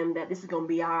convince them that this is going to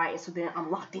be all right, and so then I'm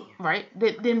locked in. Right.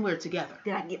 Then we're together.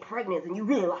 Then I get pregnant, and you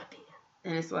really locked in.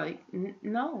 And it's like,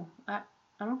 no, I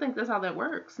don't think that's how that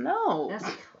works. No. That's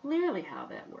clearly how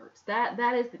that works. That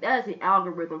is the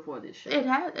algorithm for this show.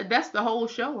 That's the whole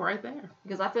show right there.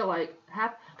 Because I feel like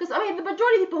the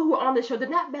majority of people who are on this show, they're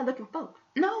not bad looking folk.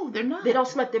 No, they're not. They don't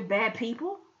smell like they're bad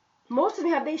people. Most of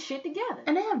them have their shit together.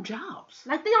 And they have jobs.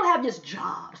 Like, they don't have just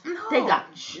jobs. No.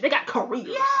 They got careers.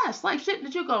 Yes, like shit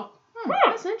that you go,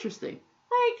 that's interesting.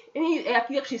 Like, and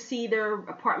after you actually see their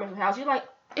apartment or house, you're like,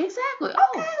 exactly.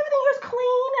 Okay, everything here's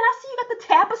clean, and I see you got the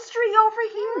tapestry over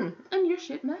here. And your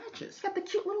shit matches. You got the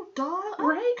cute little dog.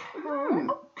 Right?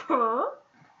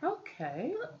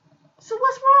 Okay. So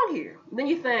what's wrong here? Then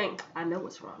you think, I know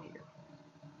what's wrong here.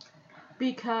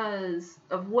 Because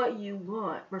of what you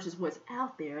want versus what's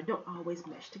out there don't always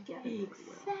mesh together.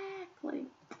 Exactly.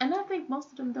 And I think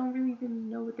most of them don't really even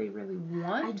know what they really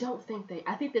want.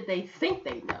 I think that they think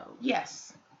they know.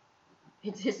 Yes.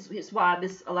 It's why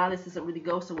a lot of this doesn't really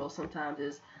go so well sometimes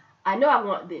is, I know I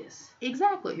want this.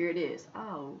 Exactly. Here it is.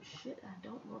 Oh, shit, I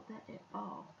don't want that at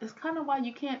all. It's kind of why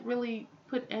you can't really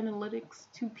put analytics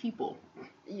to people.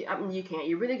 Yeah, I mean, you can't.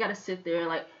 You really got to sit there and,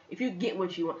 like, if you get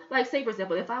what you want. Like, say, for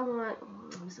example, if I want,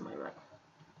 somebody like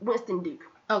Winston Duke.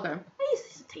 Okay.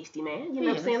 He's a tasty man. You know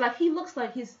what I'm saying? Like, he looks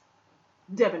like he's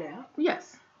debonair.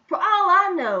 Yes. For all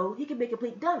I know, he could be a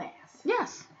complete dumbass.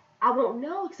 Yes. I won't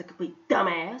know he's a complete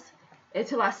dumbass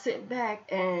until I sit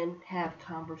back and have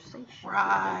conversation.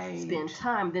 Right. Spend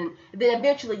time. Then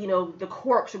eventually, the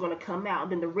quirks are going to come out.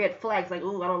 And then the red flags, like,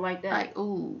 ooh, I don't like that. Like,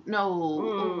 ooh, no.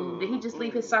 Ooh. Did he just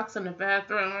leave his socks in the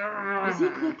bathroom? Does he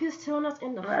clip his toenails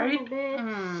in the fucking bed?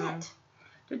 Shit.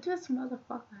 Did this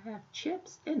motherfucker have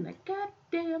chips in the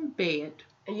goddamn bed?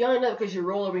 And you only know because you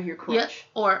roll over here crunch. Yep.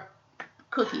 Or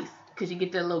cookies. Because you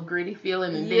get that little gritty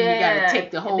feeling, and then you gotta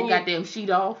take the whole goddamn sheet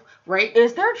off, right?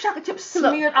 Is there chocolate chips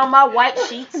smeared on my white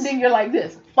sheets? And then you're like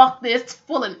this, fuck this,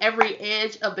 pulling every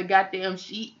edge of the goddamn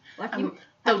sheet. Like I'm you,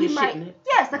 throw like this you shit might, in it.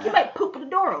 yes, like you might poop with the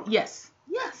door open. Yes.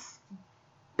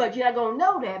 But you're not gonna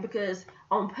know that because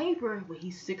on paper, well,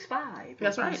 he's 6'5".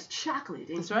 That's right. He's chocolate.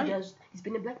 And That's right. He's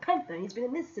been in Black Panther. He's been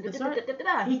in this. That's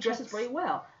right. He dresses very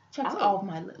well. Checks all of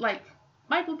my like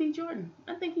Michael B. Jordan.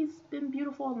 I think he's been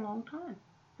beautiful a long time.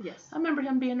 Yes. I remember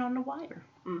him being on The Wire.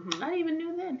 Mm-hmm. I even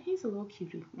knew then. He's a little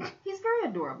cutie. He's very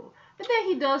adorable. But then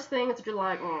he does things that you're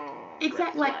like, oh.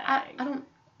 Exactly. Like I don't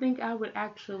think I would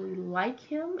actually like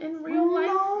him in real life.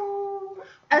 No.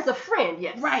 As a friend,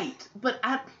 yes. Right. But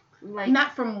like,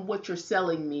 not from what you're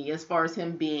selling me as far as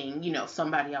him being,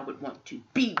 somebody I would want to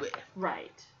be with.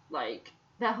 Right. Like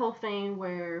that whole thing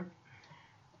where,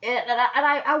 and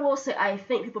I will say I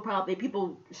think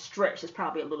people stretch this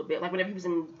probably a little bit. Like whenever he was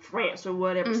in France or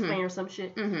whatever, Spain or some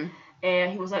shit,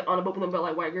 and he was like on a boat with them about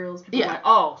like white girls. People were like,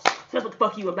 oh, that's what the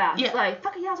fuck you about. He's like,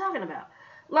 fuck are y'all talking about?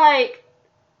 Like,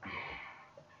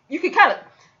 you could kind of.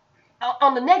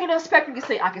 On the negative spectrum, you can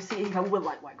say, I can see he would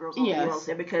like white girls. You know what I'm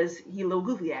saying? Because he a little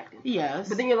goofy acting. Yes.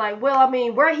 But then you're like, well, I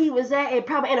mean, where he was at, it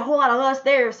probably ain't a whole lot of us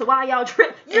there, so why y'all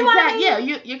trip? You know what I mean?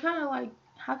 Yeah, you're kind of like,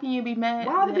 how can you be mad?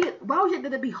 Why would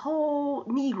there be whole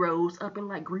Negroes up in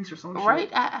like Greece or something?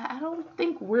 Right? I don't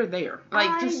think we're there.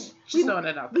 Like, just throwing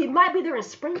it out there. We might be there in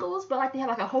sprinkles, but like they have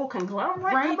like a whole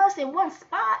conglomerate of us in one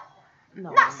spot.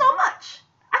 No. Not so much.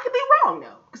 I could be wrong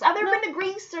though, because I've never been to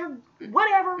Greece or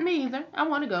whatever. Me either. I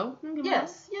want to go.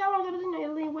 Yes, I want to go to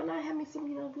Italy and whatnot. Have me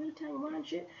some, good Italian wine and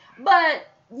shit. But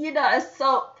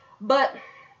but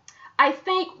I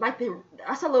think like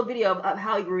I saw a little video of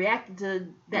how he reacted to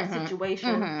that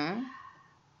situation.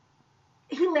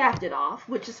 He laughed it off,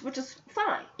 which is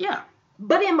fine. Yeah.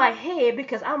 But in my head,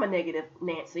 because I'm a negative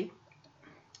Nancy,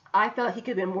 I felt like he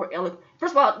could have been more eloquent.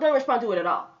 First of all, don't respond to it at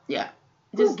all. Yeah.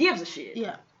 Who gives a shit?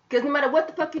 Yeah. Because no matter what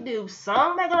the fuck you do,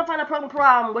 somebody gonna find a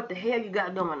problem what the hell you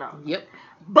got going on. Yep.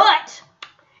 But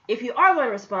if you are going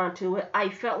to respond to it, I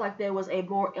felt like there was a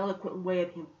more eloquent way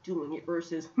of him doing it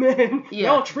versus, man,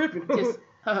 y'all tripping. Just,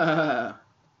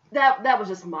 that was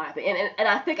just my opinion. And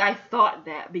I think I thought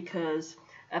that because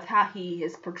of how he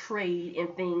is portrayed in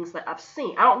things that I've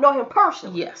seen. I don't know him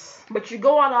personally. Yes. But you're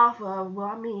going off of, well,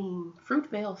 I mean...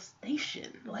 Fruitvale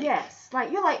Station. Like, yes.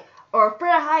 Like, you're like... Or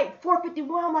Fahrenheit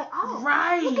 451, I'm like, oh,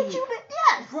 right. Look at you,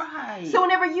 yes. Right. So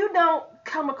whenever you don't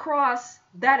come across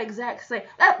that exact same,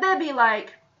 that'd be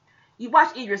like, you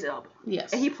watch Idris Elba.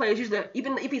 Yes. And he plays usually,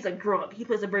 even if he's a drunk, he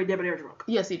plays a very debonair drunk.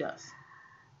 Yes, he does.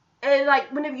 And like,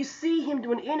 whenever you see him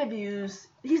doing interviews,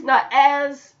 he's not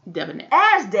as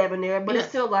debonair, but it's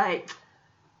still like,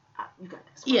 you got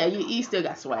that swag. Yeah, you still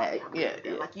got swag. Yeah.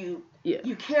 Like you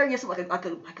carry yourself like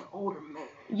an older man.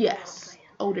 Yes.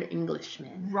 Older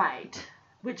Englishman. Right.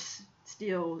 Which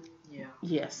still,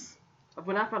 Yes.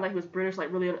 When I found out he was British,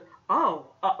 like really,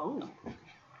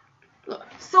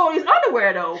 So his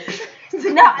underwear though. So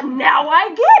now I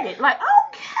get it. Like,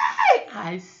 okay.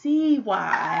 I see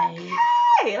why.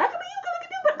 Okay. Like, I mean, you can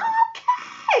do, but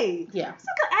okay. Yeah. So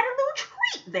I could add a little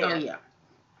treat there. Oh yeah.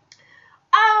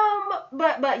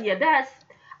 But yeah,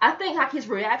 I think like his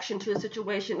reaction to the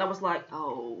situation, I was like,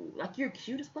 oh, like you're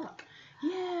cute as fuck.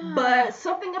 Yeah. But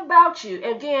something about you,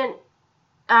 again,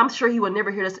 I'm sure he would never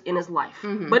hear this in his life.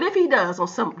 But if he does, on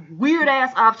some weird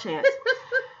ass off chance,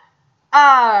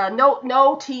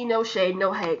 no tea, no shade,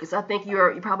 no hate, because I think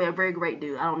you're probably a very great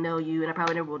dude. I don't know you, and I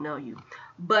probably never will know you.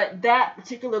 But that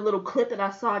particular little clip that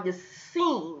I saw just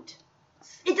seemed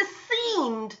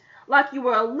like you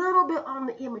were a little bit on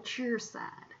the immature side.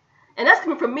 And that's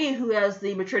coming from me, who has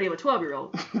the maturity of a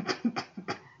 12-year-old.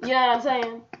 You know what I'm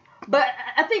saying? But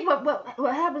I think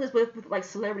what happens is with like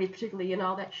celebrities, particularly and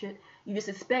all that shit, you just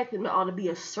expect them to all to be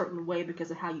a certain way because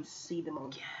of how you see them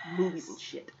on movies and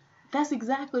shit. That's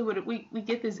exactly what we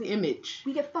get this image.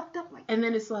 We get fucked up like that. And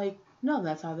then it's like, no,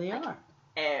 that's how they are.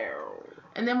 Ew.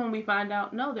 And then when we find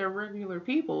out, no, they're regular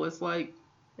people, it's like,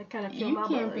 that kind of you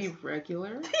can't be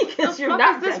regular. Because you're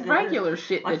not this regular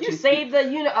shit like that you saved the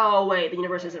universe. Oh wait, the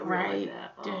universe isn't right. Like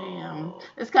that. Damn.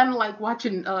 It's kind of like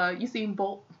watching. You seen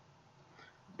Bolt?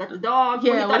 That's the dog.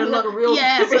 Yeah, when he like a real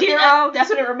superhero. So that's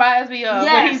what it reminds me of.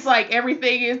 Yes. When he's like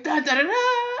everything is da da da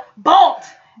da. Bolt.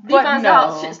 But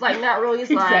no, shit's like not really.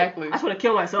 It's exactly. Like I just want to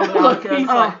kill myself now because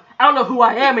like, I don't know who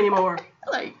I am anymore.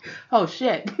 Like, oh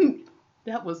shit,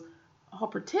 that was all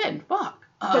pretend. Fuck.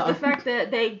 But the fact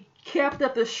that they kept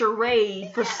up the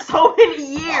charade for so many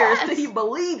years that he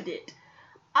believed it.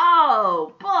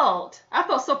 Oh, Bolt. I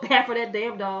felt so bad for that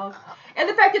damn dog. And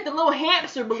the fact that the little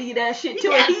hamster believed that shit too.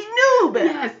 Yes. And he knew better.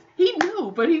 Yes, he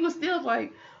knew, but he was still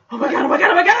like, Oh my god, oh my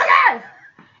god, oh my god, oh my god!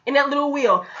 In that little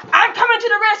wheel. I'm coming to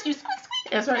the rescue. Squeak,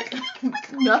 squeak. That's right.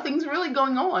 Nothing's really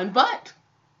going on, but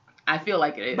I feel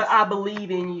like it is. But I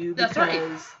believe in you That's because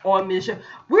right. on this show,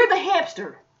 we're the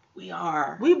hamster. We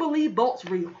are. We believe Bolt's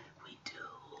real. We do.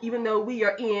 Even though we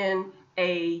are in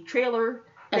a trailer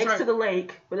That's next right. to the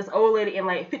lake with this old lady and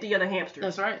like 50 other hamsters.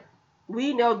 That's right.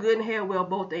 We know good and hell well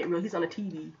Bolt ain't real. He's on a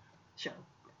TV show.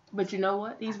 But you know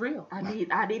what? He's real. I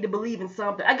need to believe in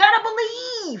something. I gotta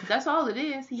believe. That's all it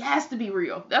is. He has to be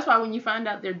real. That's why when you find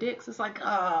out they're dicks, it's like,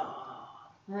 oh.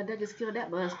 Well, that just killed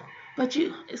that buzz. But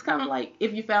it's kind of like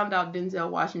if you found out Denzel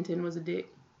Washington was a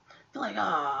dick. You're like,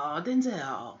 oh,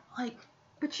 Denzel. Like,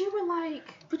 But you were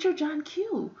like, but you're John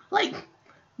Q. Like,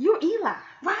 you're Eli.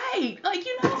 right. Like,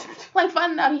 you know, like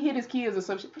finding out he hit his kids or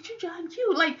some shit. But you're John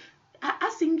Q. Like,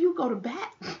 I seen you go to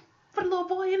bat for the little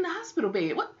boy in the hospital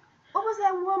bed. What was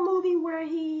that one movie where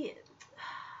he,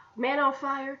 Man on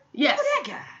Fire? Yes. Who that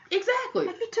guy? Exactly.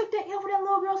 Like, he took that ill for that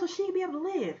little girl so she'd be able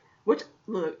to live. Which,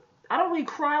 look, I don't really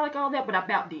cry like all that, but I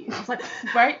about did. I was like,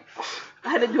 Right? I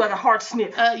had to do like a hard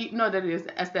sniff. You know that is.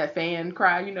 That's that fan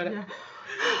cry. You know that. Yeah.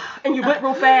 And you went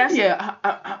real fast. Yeah,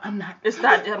 I'm not.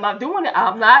 I'm not doing it.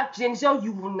 I'm not. Denzel,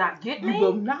 you will not get me. You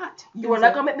will not. You are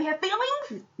not going to make me have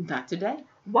feelings. Not today.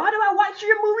 Why do I watch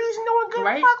your movies knowing good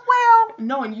Right? fuck well?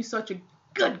 Knowing you such a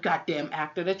good goddamn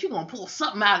actor that you're going to pull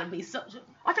something out of me. Like,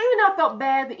 even though I felt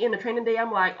bad at the end of Training Day,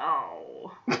 I'm like,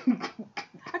 oh.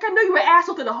 Like, I know you were an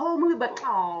asshole through the whole movie, but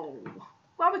oh.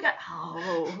 Why we got,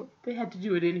 oh. They had to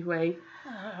do it anyway.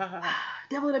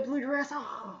 Devil in a blue dress,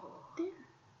 oh.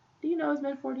 Do you know it's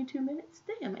been 42 minutes?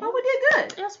 Damn, man. Oh, we did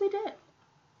good. Yes, we did.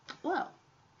 Well,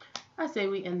 I say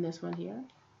we end this one here.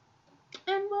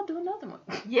 And we'll do another one.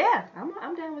 Yeah,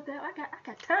 I'm down with that. I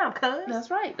got time, cuz.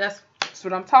 That's right. That's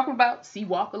what I'm talking about. See,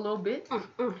 walk a little bit.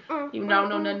 Even though I don't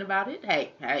know nothing about it.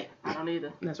 Hey. I don't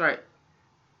either. That's right.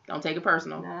 Don't take it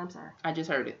personal. No, I'm sorry. I just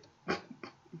heard it.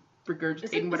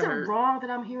 Regurgitating Is what I it heard. wrong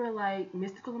that I'm hearing like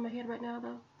mystical in my head right now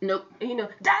though? Nope. And, you know,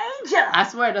 danger. I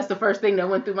swear that's the first thing that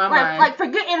went through my mind. Like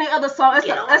forget any other song. It's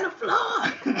Get like, on the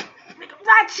floor.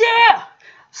 right here.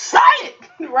 Say it.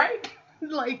 Right?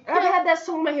 Like, I haven't had that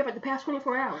song in my head for the past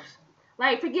 24 hours.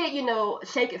 Like, forget, you know,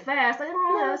 Shake It Fast. Like,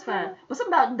 that's fine. But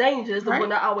something about danger is the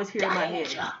one I always hear in my head.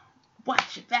 Danger.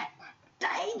 Watch it back.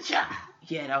 Danger.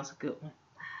 Yeah, that was a good one.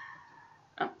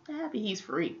 I'm happy he's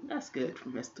free. That's good for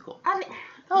Mystical. I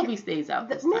hope he stays out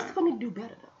this time. Mystical need to do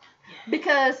better, though.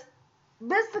 Because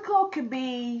Mystical could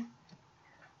be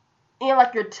in,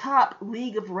 like, your top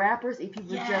league of rappers if you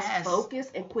would just focus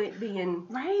and quit being...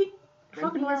 Right?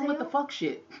 Fucking around with the fuck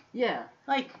shit. Yeah.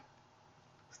 Like,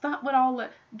 stop with all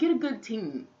that. Get a good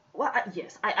team. Well,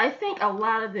 yes. I think a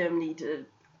lot of them need to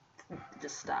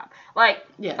just stop. Like,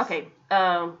 yes. Okay,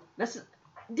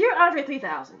 Dear Andre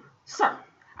 3000, sir,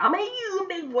 I made you a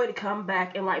big boy to come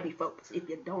back and, like, be focused, if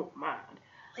you don't mind.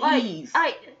 Please.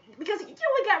 Like, because, you know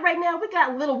what we got right now? We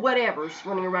got little whatevers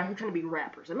running around here trying to be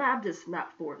rappers, and I'm just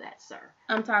not for that, sir.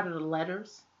 I'm tired of the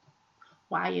letters.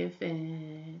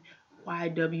 YFN,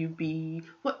 YWB,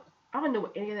 what? I don't know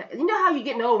what any of that. You know how you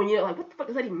getting old when you're like, what the fuck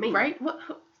does that even mean? Right? What?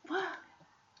 Huh?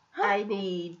 I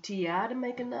need T.I. to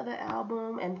make another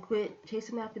album and quit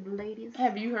chasing after the ladies.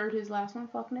 Have you heard his last one,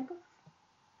 Fuck Nigga?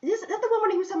 Is that the one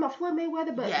when he was talking about Floyd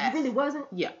Mayweather, but yes. he really wasn't?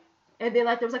 Yeah. And then,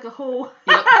 like, there was, like, a whole...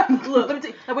 Yep. Look, let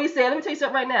me tell you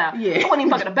something right now. Yeah. I wasn't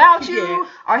even fucking about you. Yeah.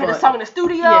 I had a song in the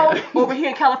studio over here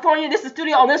in California. This is the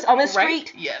studio on this right?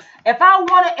 street. Yes. If I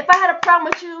had a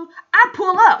problem with you, I'd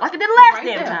pull up like I did last right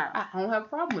damn there. time. I don't have a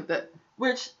problem with that.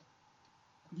 Which,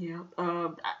 yeah,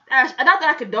 not that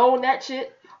I condone that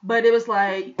shit, but it was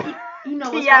like, you know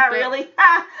what's T.I. really?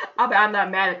 I'm not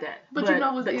mad at that. But you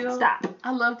know what's ill? Stop.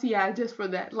 I love T.I. just for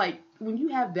that. Like, when you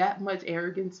have that much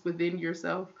arrogance within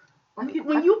yourself,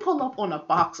 when you pull up on a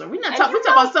boxer, we're talking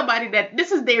about somebody that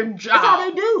this is their job. That's all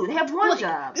they do. They have one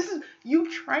job. This is,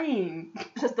 you train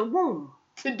since the womb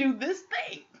to do this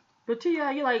thing. But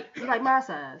T.I., you're like my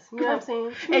size. You know what I'm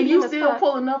saying? And you still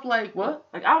pulling up like what?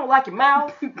 Like, I don't like your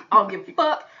mouth. I don't give a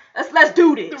fuck. Let's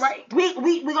do this. Right. We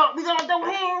gonna throw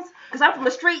hands. Cause I'm from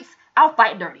the streets. I'll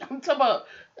fight dirty. I'm talking about,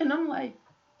 and I'm like,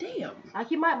 damn. Like,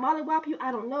 he might mollywop you.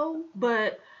 I don't know,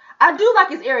 but I do like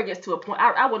his arrogance to a point.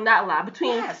 I will not lie.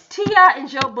 Between T.I. and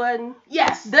Joe Budden,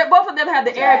 both of them have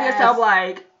the arrogance of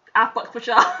like, I fucked with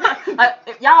y'all.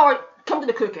 Like, y'all are. Come to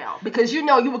the cookout because you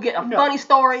know you will get a funny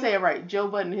story. Say it right. Joe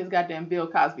Budden and his goddamn Bill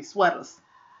Cosby sweaters.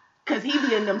 Because he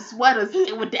be in them sweaters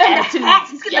with the attitude.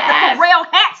 He's getting the rail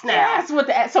hats now. Yes, with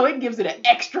the so it gives it an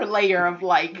extra layer of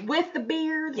like. With the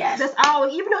beard. Yes. That's all.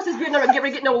 Even though his beard never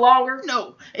get no longer.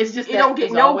 No. It's just it don't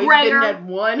get no grayer. Been that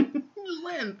one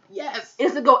length. Yes.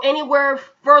 Is it go anywhere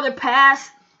further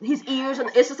past his ears, and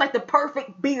it's just like the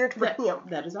perfect beard for him.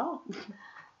 That is all.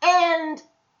 And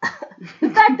the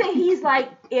fact that he's like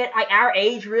at like our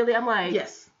age, really, I'm like,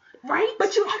 yes, right.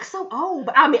 But you act so old.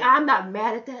 But I mean, I'm not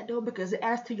mad at that though because it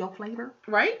adds to your flavor,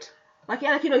 right? Like,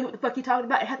 yeah, like you know what the fuck you talking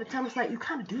about. And half the time it's like you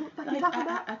kind of do what the fuck you talking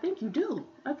about. I think you do.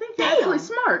 I think you're actually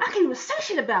smart. I can't even say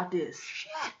shit about this.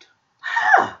 Shit.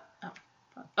 Huh.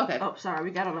 Okay. Oh, sorry,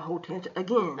 we got on a whole tangent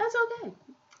again. That's okay.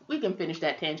 We can finish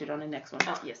that tangent on the next one.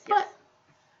 Oh, yes. But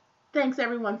thanks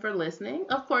everyone for listening.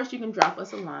 Of course, you can drop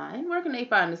us a line. Where can they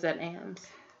find us at, AMS?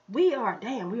 We are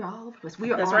all over this.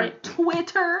 We are on right.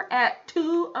 Twitter at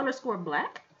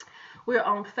 2_black. We're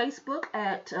on Facebook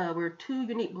at we're 2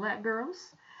 Unique Black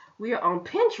Girls. We are on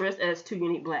Pinterest as 2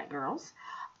 Unique Black Girls.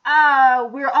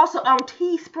 We're also on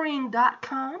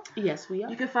teespring.com. Yes, we are.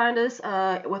 You can find us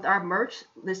with our merch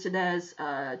listed as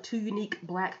 2 Unique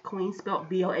Black Queens, spelled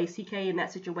BLACK in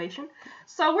that situation.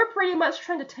 So we're pretty much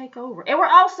trying to take over. And we're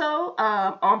also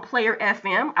on Player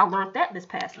FM. I learned that this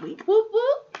past week. Whoop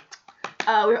whoop.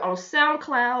 We're on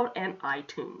SoundCloud and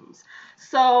iTunes.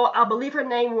 So I believe her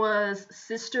name was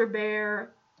Sister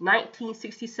Bear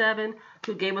 1967,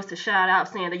 who gave us a shout out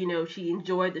saying that, you know, she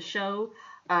enjoyed the show.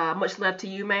 Much love to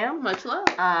you, ma'am. Much love.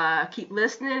 Keep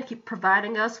listening. Keep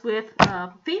providing us with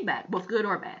feedback, both good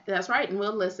or bad. That's right, and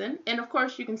we'll listen. And of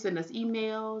course, you can send us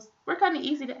emails. We're kind of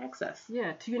easy to access.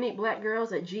 Yeah,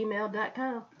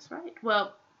 2uniqueblackgirls@gmail.com. That's right.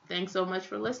 Well, thanks so much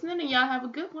for listening, and y'all have a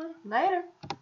good one. Later.